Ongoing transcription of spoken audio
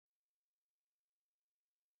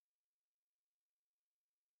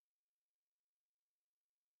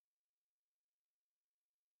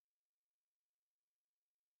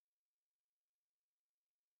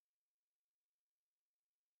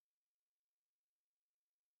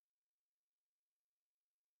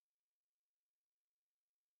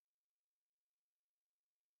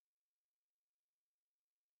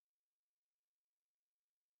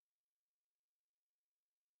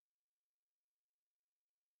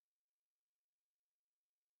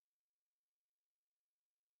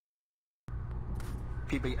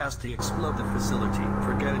PBS to explode the facility.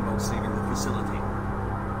 Forget about saving the facility.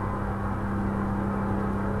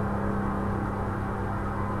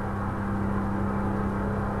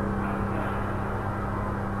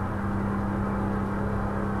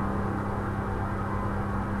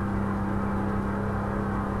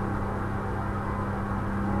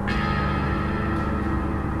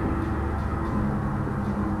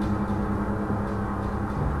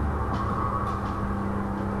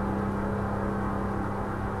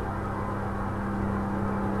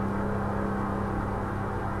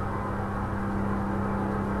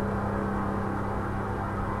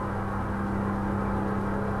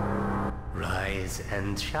 Rise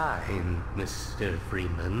and shine, Mr.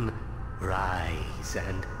 Freeman. Rise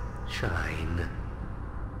and shine.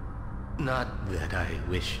 Not that I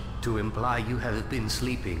wish to imply you have been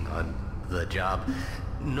sleeping on the job.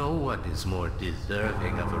 No one is more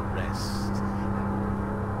deserving of a rest.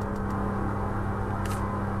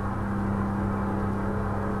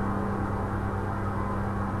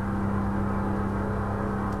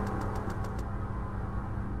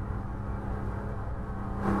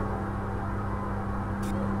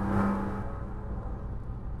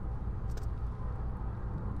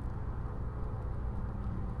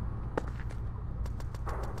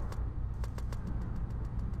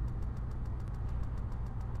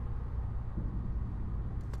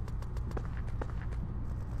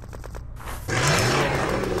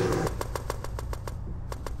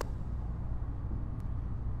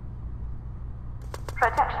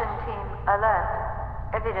 Protection team alert.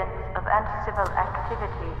 Evidence of anti-civil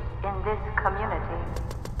activity in this community.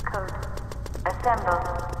 Code. Assemble.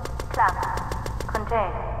 Clamp.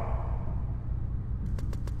 Contain.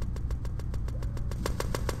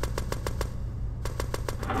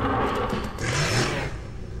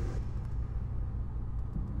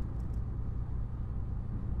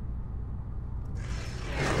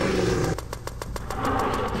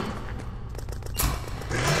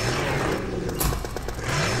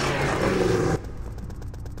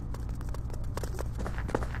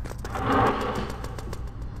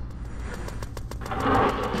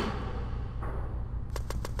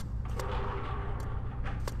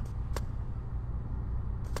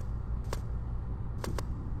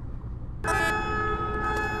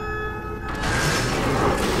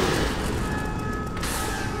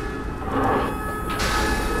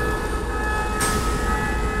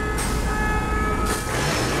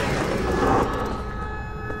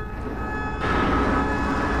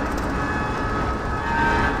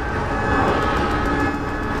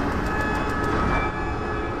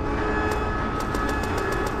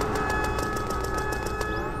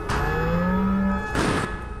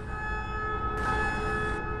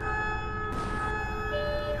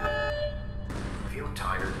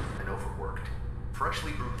 Tired and overworked.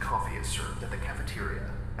 Freshly brewed coffee is served at the cafeteria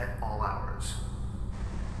at all hours.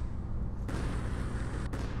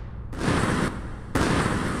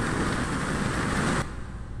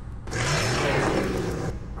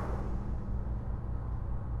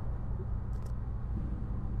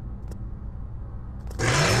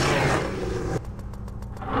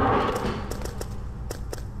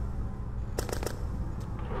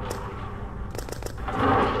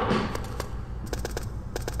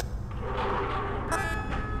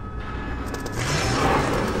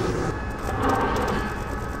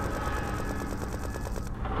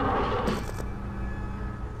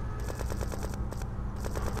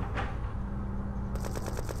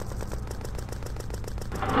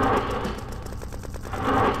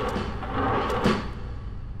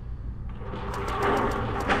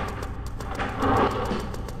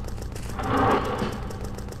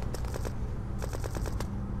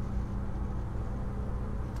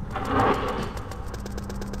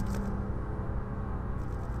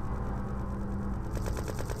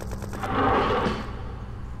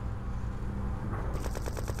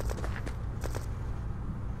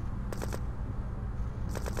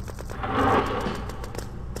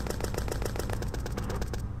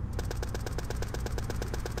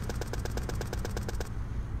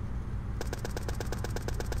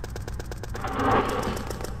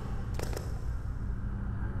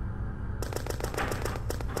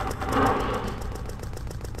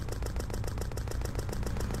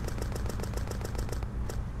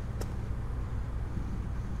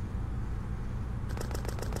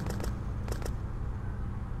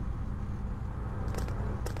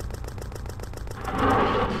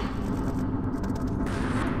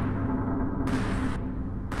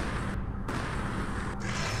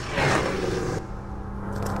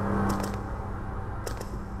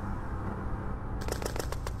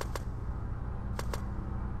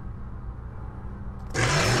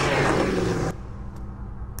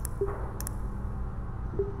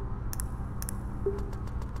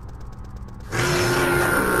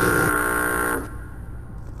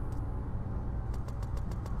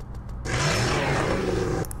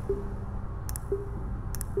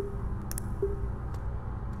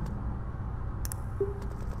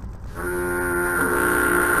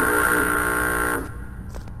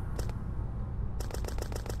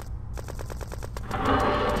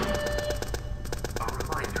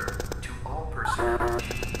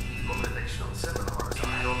 Motivational seminars are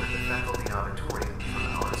held in the faculty auditorium from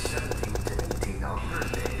hours 17 to 18 on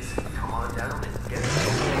Thursdays. Come on down and get it.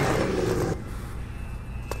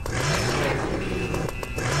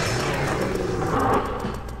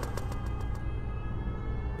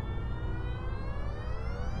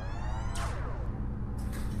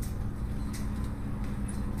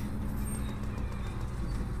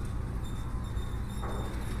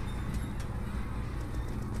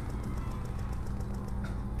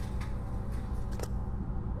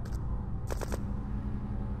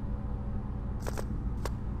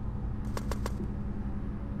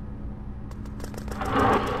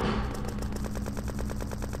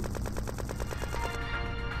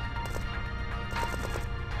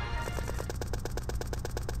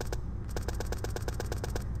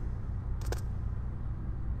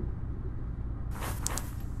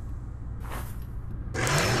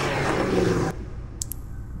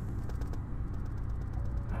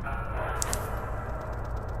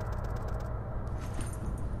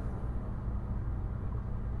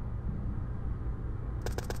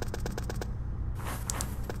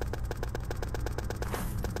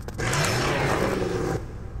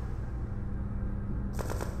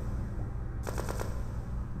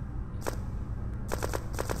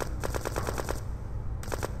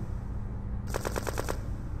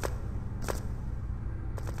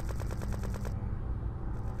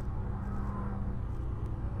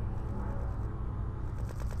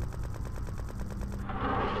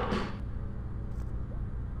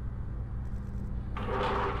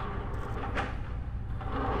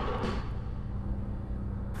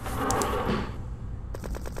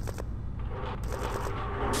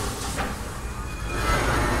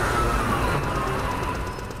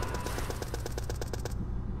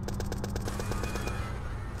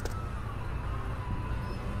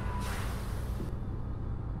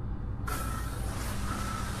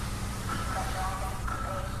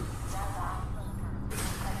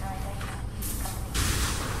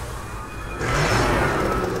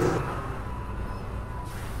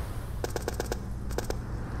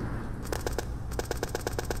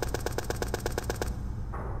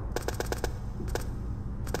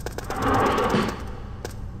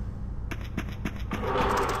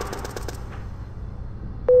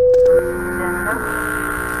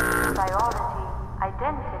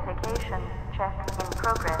 Identification check in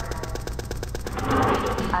progress.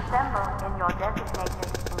 Assemble in your designated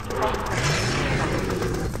inspection.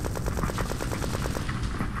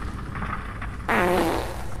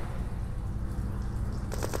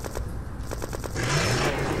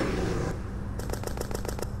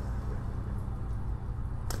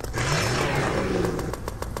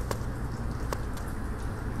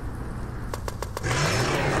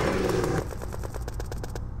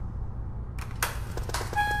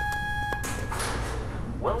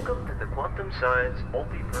 Welcome to the Quantum Science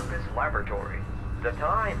Multipurpose Laboratory. The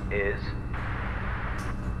time is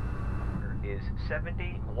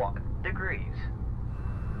 71 degrees.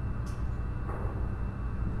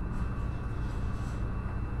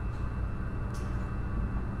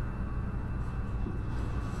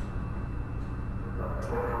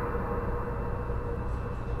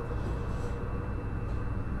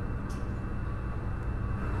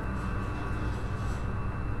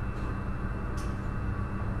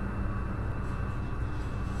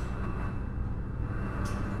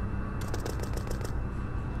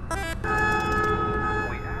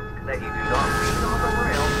 That you do not lean on the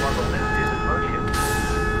rail while the lift is in motion.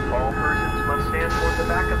 All persons must stand toward the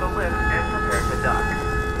back of the lift and prepare to duck.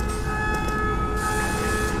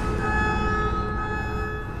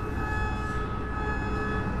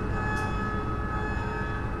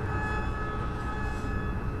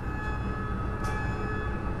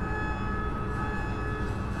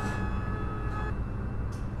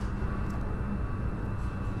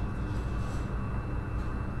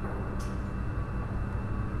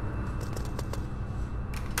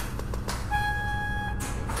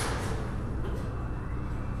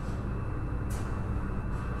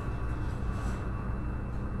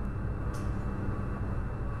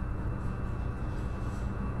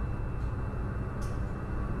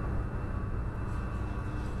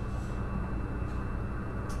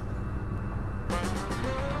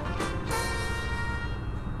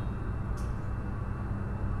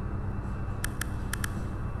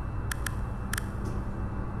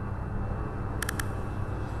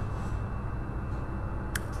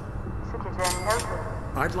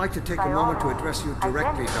 I'd like to take a moment to address you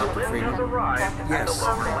directly, Dr. Freeman. Yes,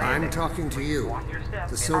 I'm talking to you,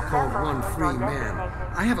 the so-called one free man.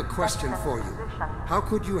 I have a question for you. How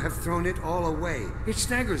could you have thrown it all away? It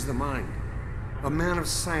staggers the mind. A man of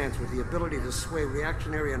science with the ability to sway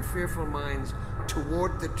reactionary and fearful minds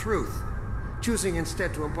toward the truth, choosing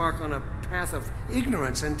instead to embark on a path of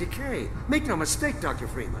ignorance and decay. Make no mistake, Dr.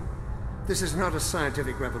 Freeman. This is not a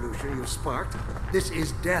scientific revolution you've sparked. This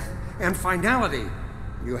is death and finality.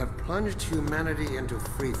 You have plunged humanity into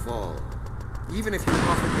free fall. Even if you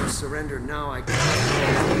offer your surrender now, I cannot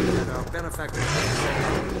guarantee that our benefactors will accept.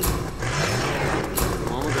 At the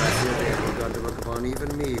moment, I fear they have begun to look upon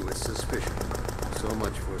even me with suspicion. So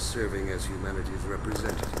much for serving as humanity's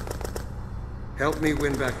representative. Help me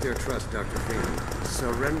win back their trust, Dr. Freeman.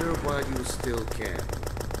 Surrender while you still can.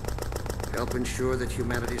 Help ensure that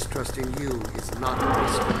humanity's trust in you is not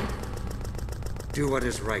destroyed. Do what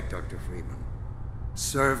is right, Dr. Freeman.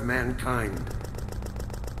 Serve mankind.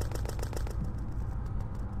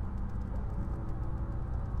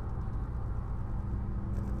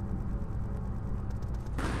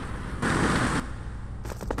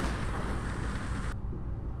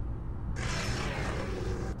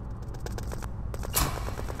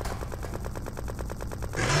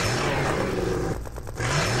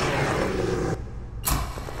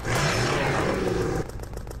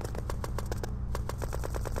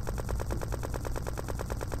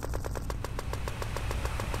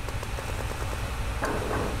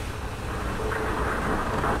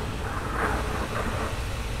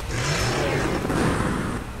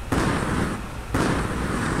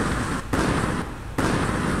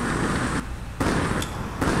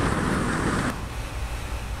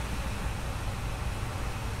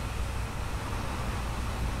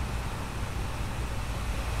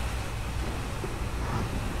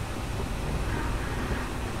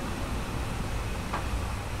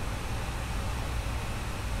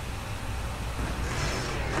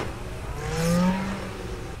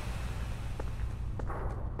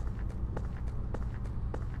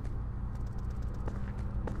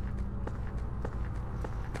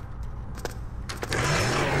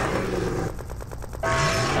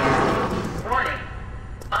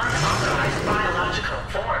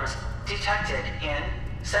 Detected in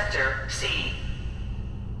Sector C.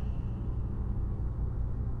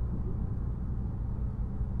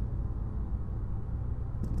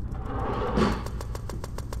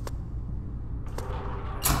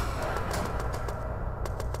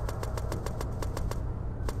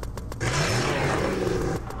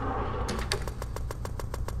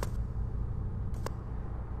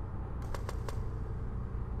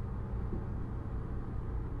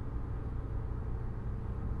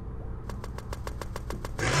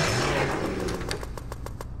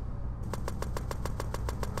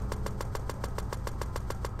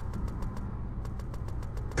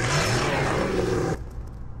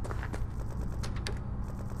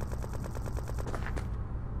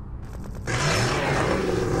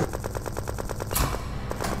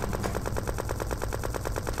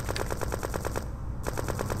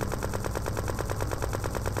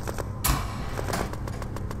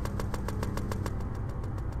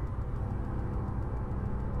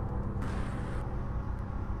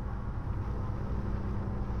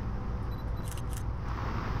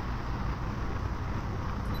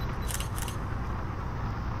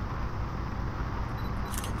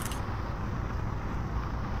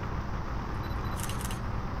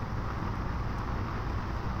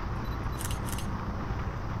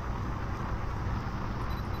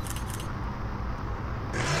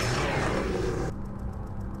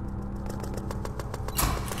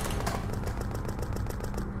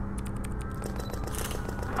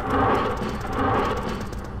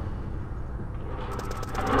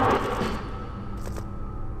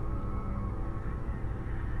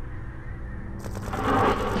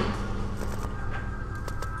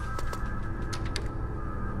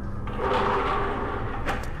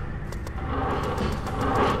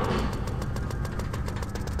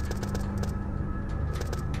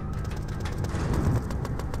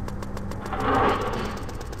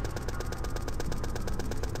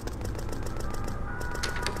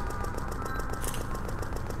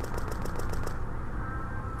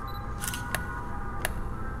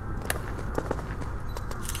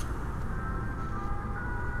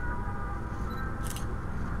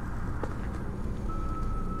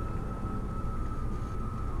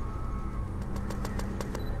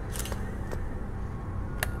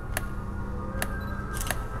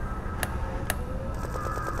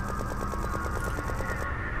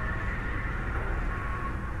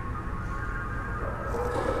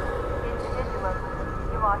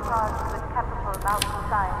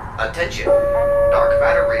 Attention! Dark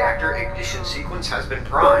matter reactor ignition sequence has been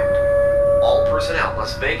primed. All personnel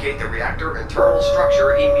must vacate the reactor internal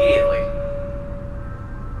structure immediately.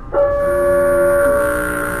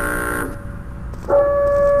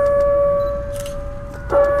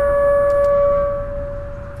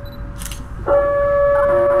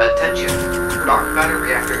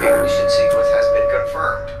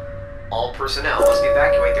 personnel must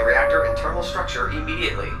evacuate the reactor internal structure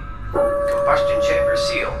immediately. Combustion chamber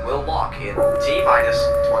seal will lock in T-minus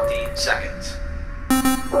 20 seconds.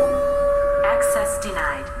 Access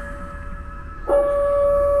denied.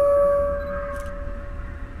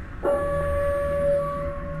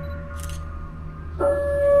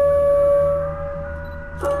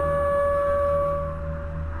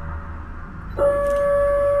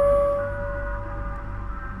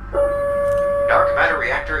 Dark matter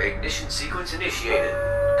reactor ignition sequence initiated.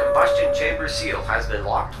 Combustion chamber seal has been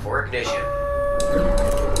locked for ignition.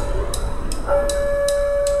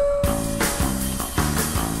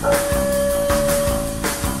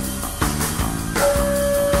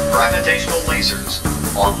 Gravitational lasers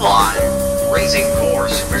online. Raising core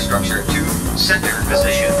superstructure to center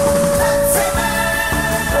position.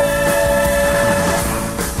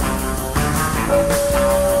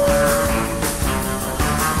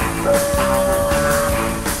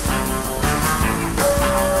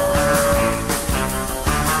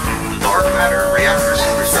 Reactor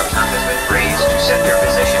superstructure has been raised to center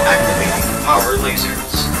position, activating power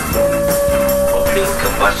lasers. Opening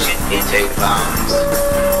combustion intake valves.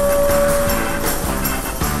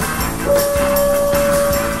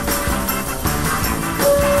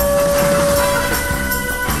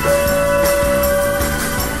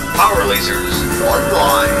 Power lasers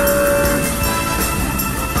online.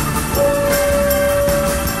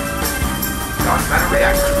 Dark matter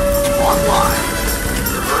reactor online.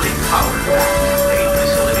 Reverting power back to main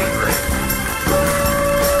facility grid.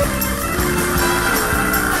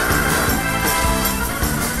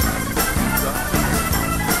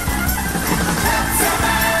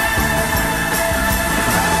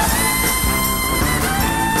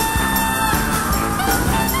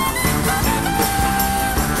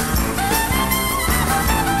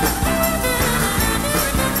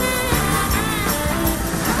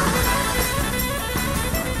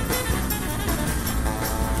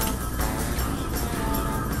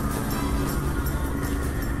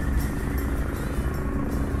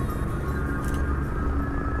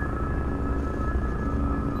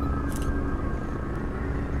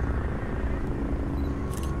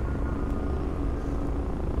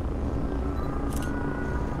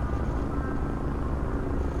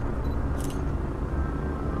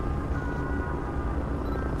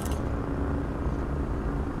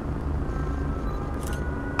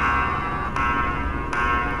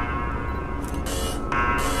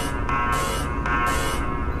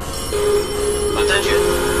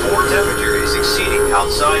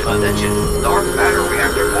 Outside attention. Dark matter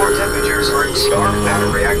reactor core temperatures are dark matter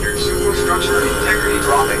reactor superstructure integrity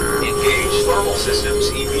dropping. Engage thermal systems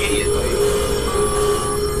immediately.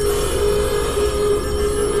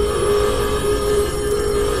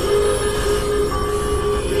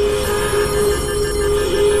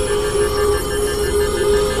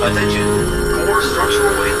 Attention. Core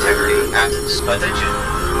structural integrity at attention.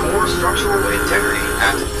 Core structural integrity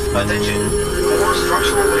at attention. Core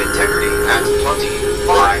structural integrity at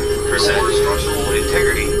 25%. Core structural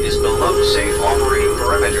integrity is below safe operating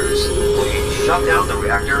parameters. Please shut down the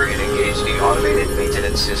reactor and engage the automated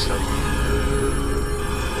maintenance system.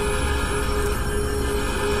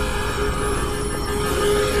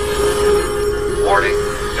 Warning.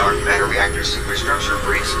 Dark matter reactor superstructure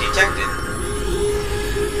breach detected.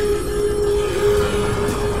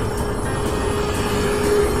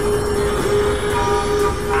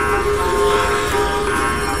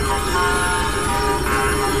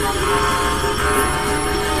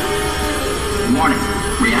 Warning.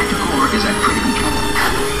 Reactor core is at critical control.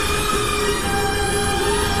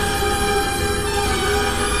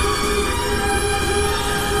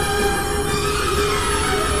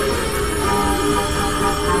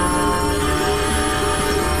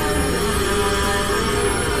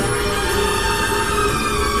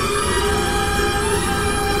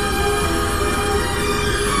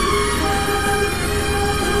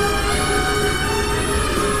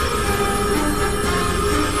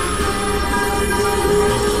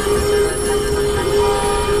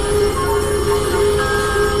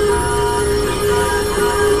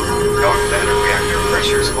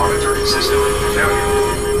 Monitoring system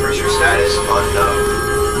failure. Pressure status unknown.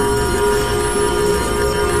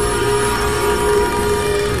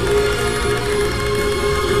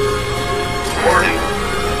 Warning.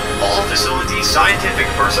 All facility scientific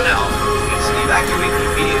personnel needs to evacuate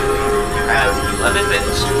immediately. You have 11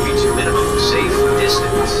 minutes to reach minimum safe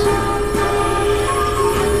distance.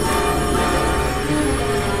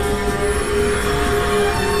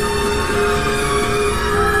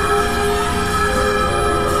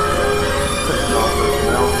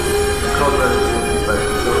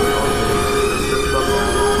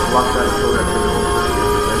 Lockdown. also that they will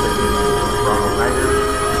designated Bravo Niner,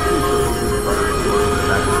 two systems are for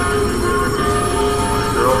that girl.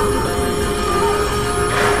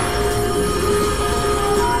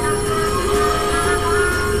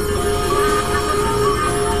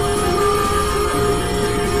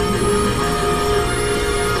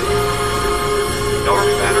 Dark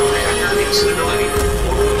matter reactor instability.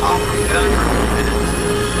 Operate under minutes.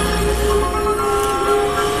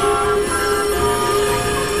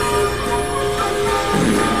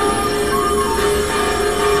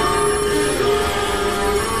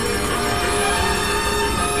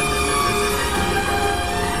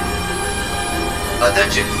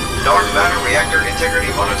 Attention! Dark matter reactor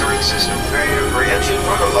integrity monitoring system failure preemption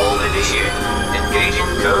protocol initiated. Engaging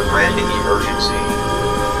code red emergency.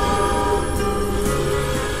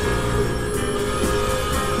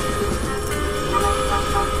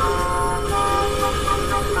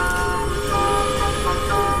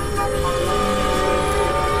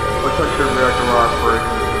 Attention reactor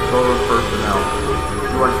operations, control room personnel.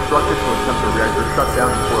 You are instructed to attempt a reactor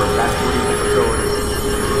shutdown before evacuating the facility.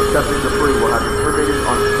 Attempting debris will have been terminated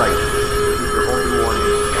on site. This is your only warning.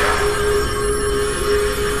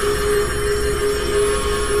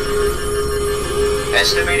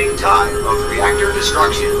 Estimating time of reactor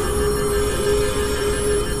destruction.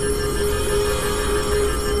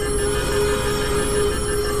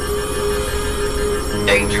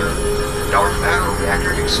 Danger. Dark matter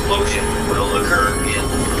reactor explosion will occur in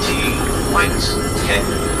T-10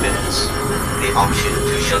 minutes. The option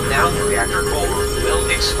to shut down the reactor core will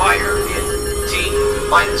expire in T-5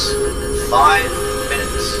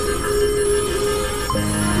 minutes.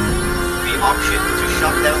 The option to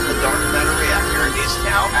shut down the dark matter reactor is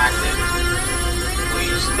now active.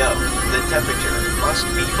 Please note, the temperature must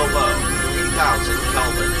be below 3000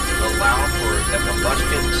 Kelvin to allow for the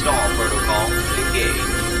combustion stall protocol to engage.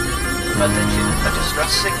 Attention, a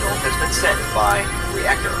distress signal has been sent by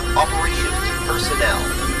reactor operations personnel.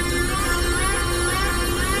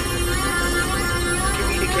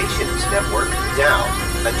 Communications network down.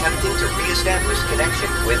 Attempting to re-establish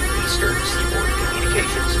connection with Eastern Seaboard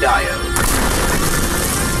Communications diode.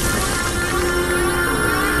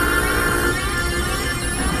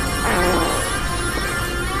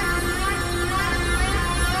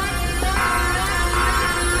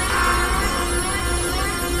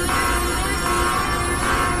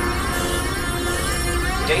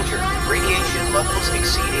 Danger. Radiation levels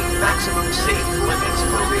exceeding maximum safe limits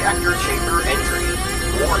for reactor chamber entry.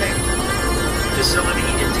 Warning. Facility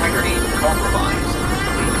integrity compromised.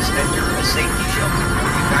 Please enter a safety shelter or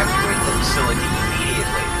evacuate the facility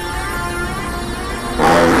immediately.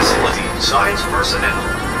 Facility science personnel.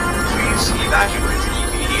 Please evacuate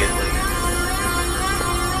immediately.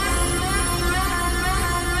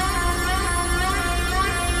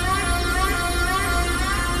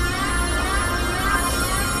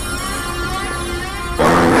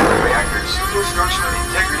 Superstructure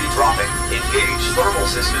integrity dropping. Engage thermal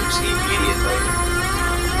systems immediately.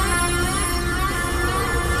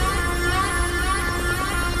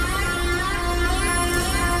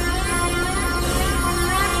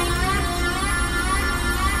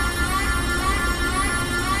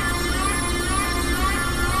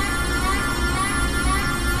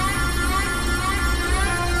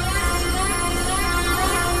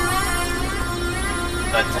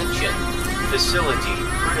 Attention. Facility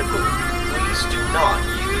critical. Please do not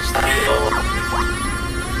use the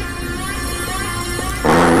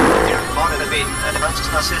Economy announced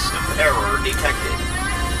a system error detected.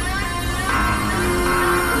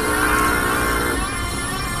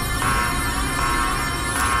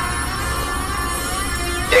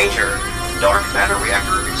 Danger. Dark matter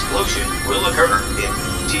reactor explosion will occur in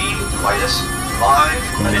T-5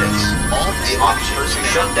 minutes. All the options to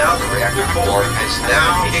shut down the reactor core has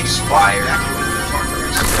now expired.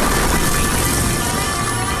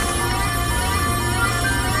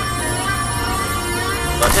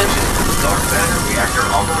 Attention, dark matter reactor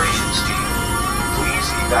operations team. Please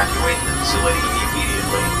evacuate the facility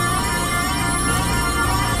immediately.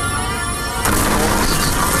 Control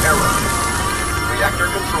system error. Reactor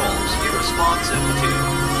controls irresponsive to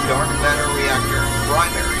dark matter reactor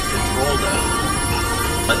primary control node.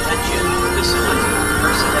 Attention, facility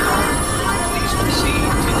personnel. Please proceed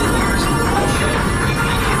to the nearest shed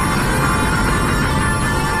immediately.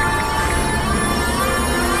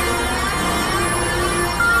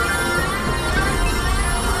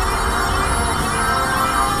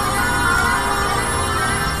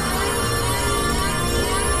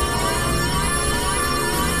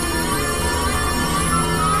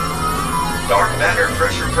 Dark matter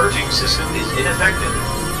pressure purging system is ineffective.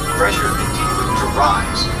 Pressure continuing to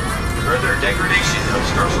rise. Further degradation of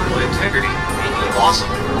structural integrity may be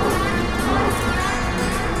possible.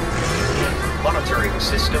 Monitoring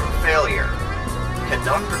system failure.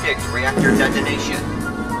 Cannot predict reactor detonation.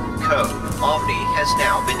 Code Omni has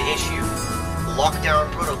now been issued.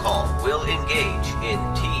 Lockdown protocol will engage in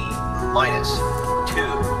T-2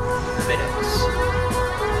 minutes.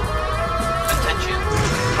 Attention.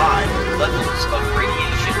 High levels of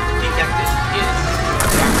radiation detected in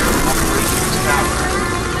reactor operations tower.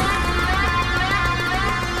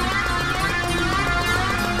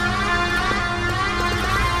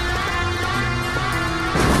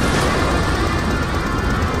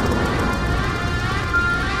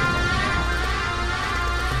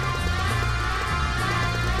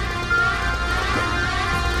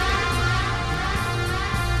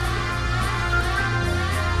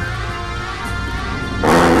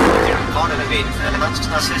 Enhanced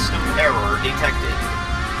system error detected.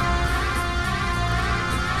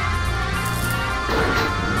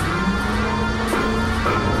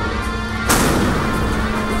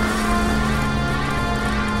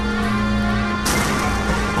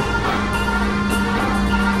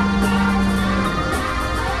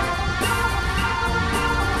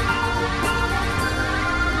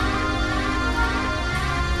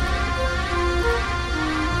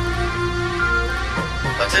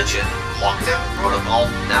 Attention. Lockdown protocol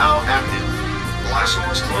now active. Blast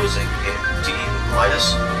doors closing in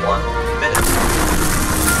T-1 minute.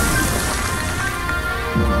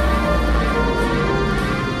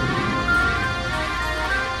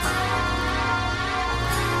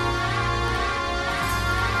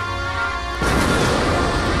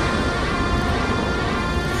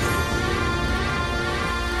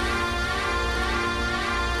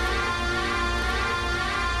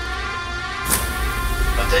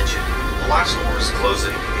 Attention. Blast doors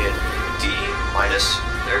closing in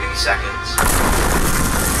T-30 seconds.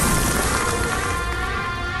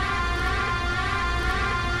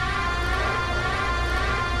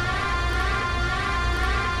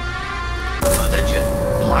 Attention.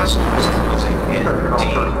 Blast doors closing in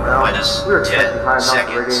We are detecting high T-10 amounts of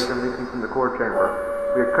seconds. radiation leaking from the core chamber.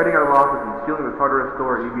 We are cutting our losses and sealing the Tartarus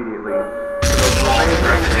door immediately.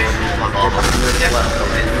 Gravitational anomaly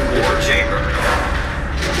detected in core chamber.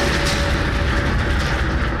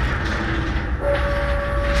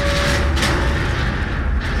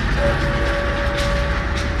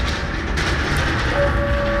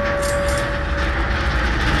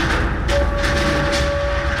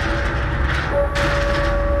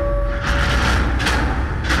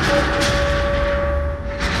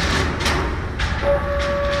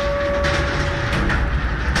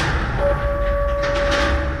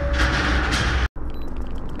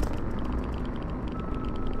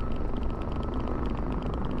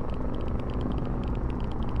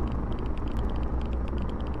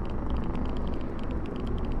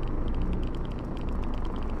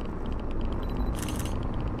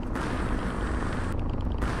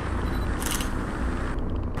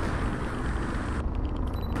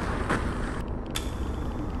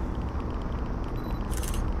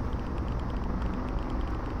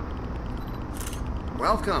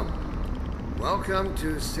 Welcome. Welcome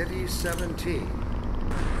to City 17.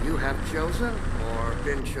 You have chosen, or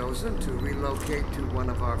been chosen, to relocate to one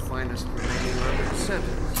of our finest remaining urban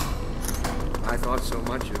centers. I thought so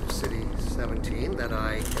much of City 17 that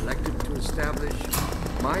I elected to establish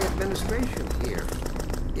my administration here,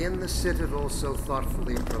 in the citadel so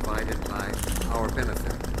thoughtfully provided by our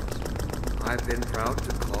benefactors. I've been proud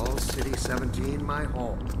to call City 17 my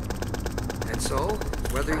home. And so,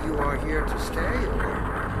 whether you are here to stay or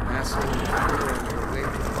passing through on your way to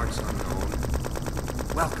parts unknown,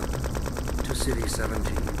 welcome to City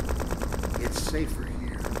 17. It's safer here.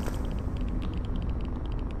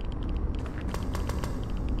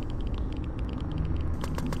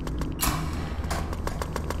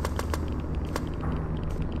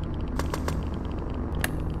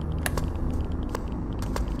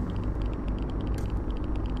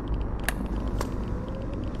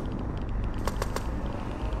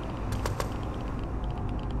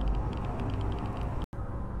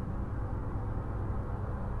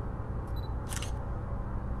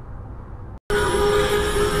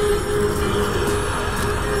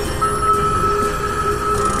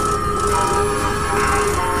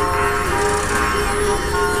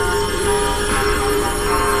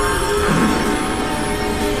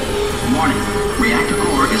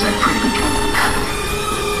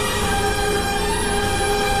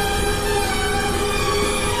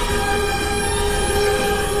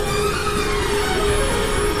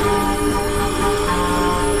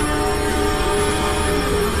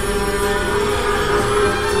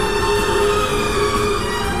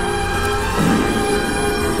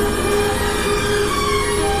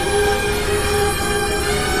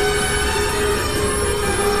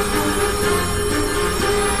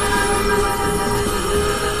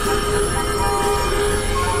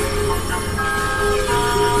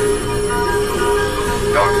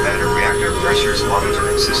 reactor's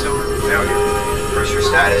monitoring system failure. Pressure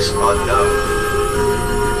status unknown.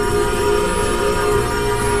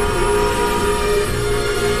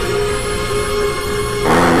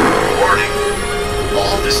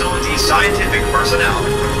 All facility scientific personnel,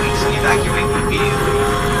 please evacuate immediately.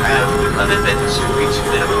 You have 11 minutes to reach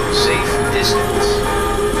minimum safe distance.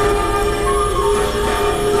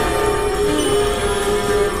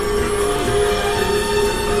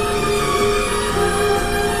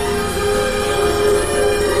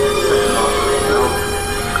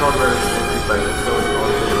 Combat is safety by facility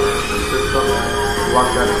also system.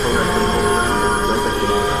 Lockdown and program control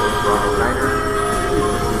designated Bravo 9er.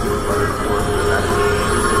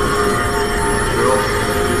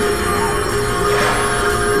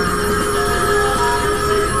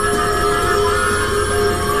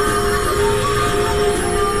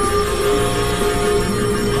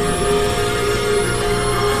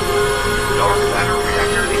 Dark matter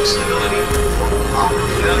reactor instability. Power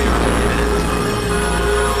failure imminent.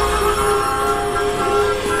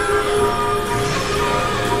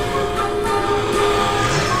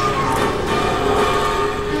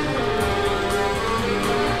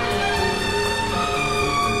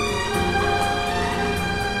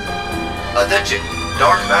 Attention!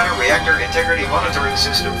 Dark matter reactor integrity monitoring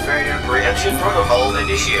system failure preemption protocol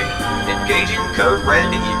initiated. Engaging code red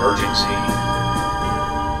emergency.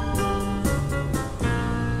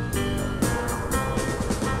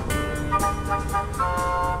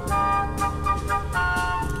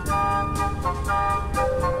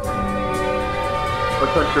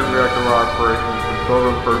 Attention reactor operations control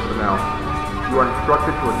room personnel. You are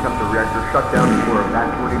instructed to attempt a reactor shutdown before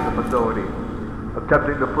evacuating the facility.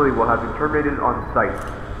 Attempting to flee will have you terminated on site.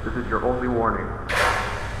 This is your only warning.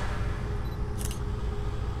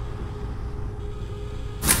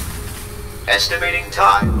 Estimating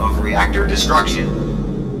time of reactor destruction.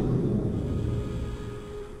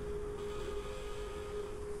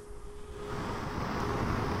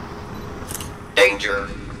 Danger.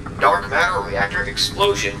 Dark matter reactor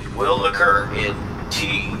explosion will occur in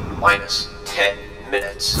T-minus 10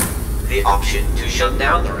 minutes. The option to shut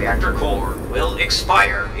down the reactor core will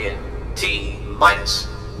expire in T-minus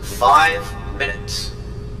 5 minutes.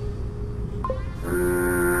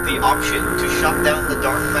 The option to shut down the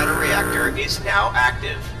dark matter reactor is now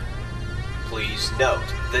active. Please note,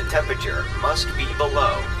 the temperature must be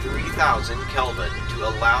below 3000 Kelvin to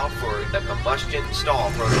allow for the combustion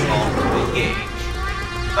stall protocol to engage.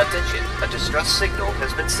 Attention, a distress signal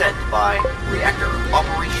has been sent by reactor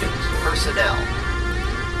operations personnel.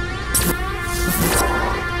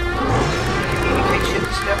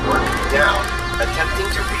 Communications network down. Attempting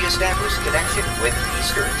to re-establish connection with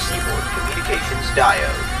Eastern Seaboard Communications Diode.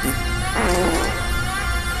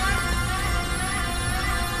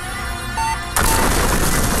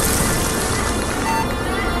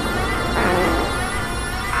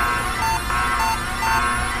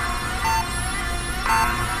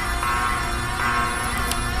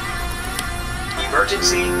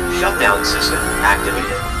 Emergency shutdown system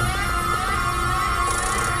activated.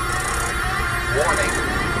 Warning.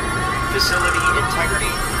 Facility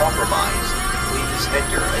integrity compromised. Please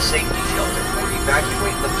enter a safety shelter or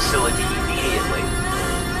evacuate the facility immediately.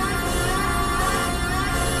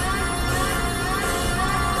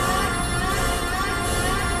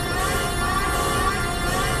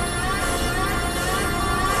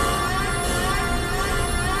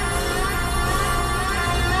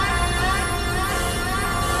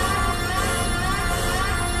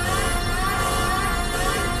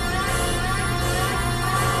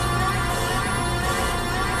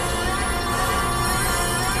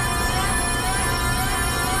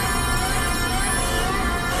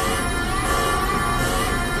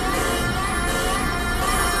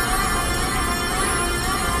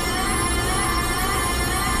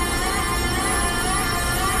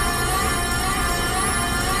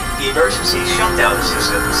 Emergency shutdown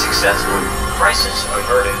system successful. Crisis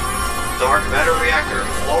averted. Dark matter reactor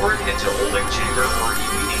lowered into holding chamber for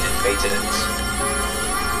immediate maintenance.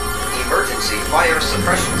 Emergency fire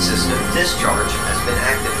suppression system discharge has been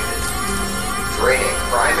activated. Draining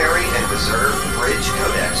primary and reserve bridge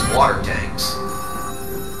codex water tanks.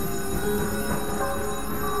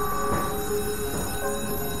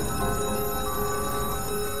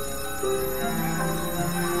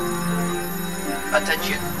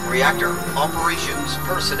 Attention, reactor operations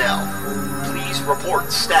personnel. Please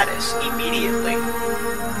report status immediately.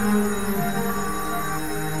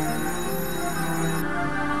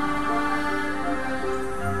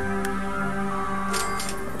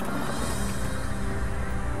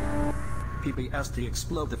 PBS to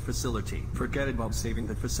explode the facility. Forget about saving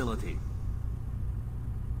the facility.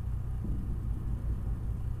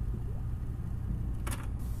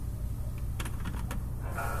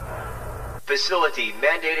 Facility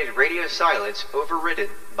mandated radio silence overridden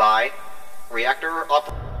by reactor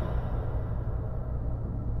op.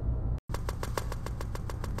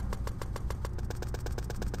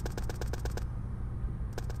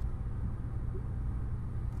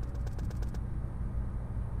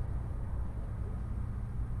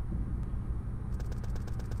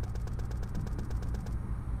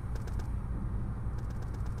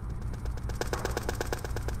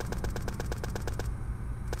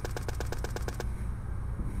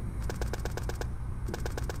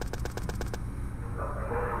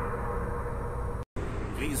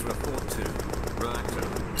 Please report to reactor.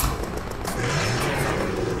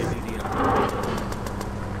 Immediate.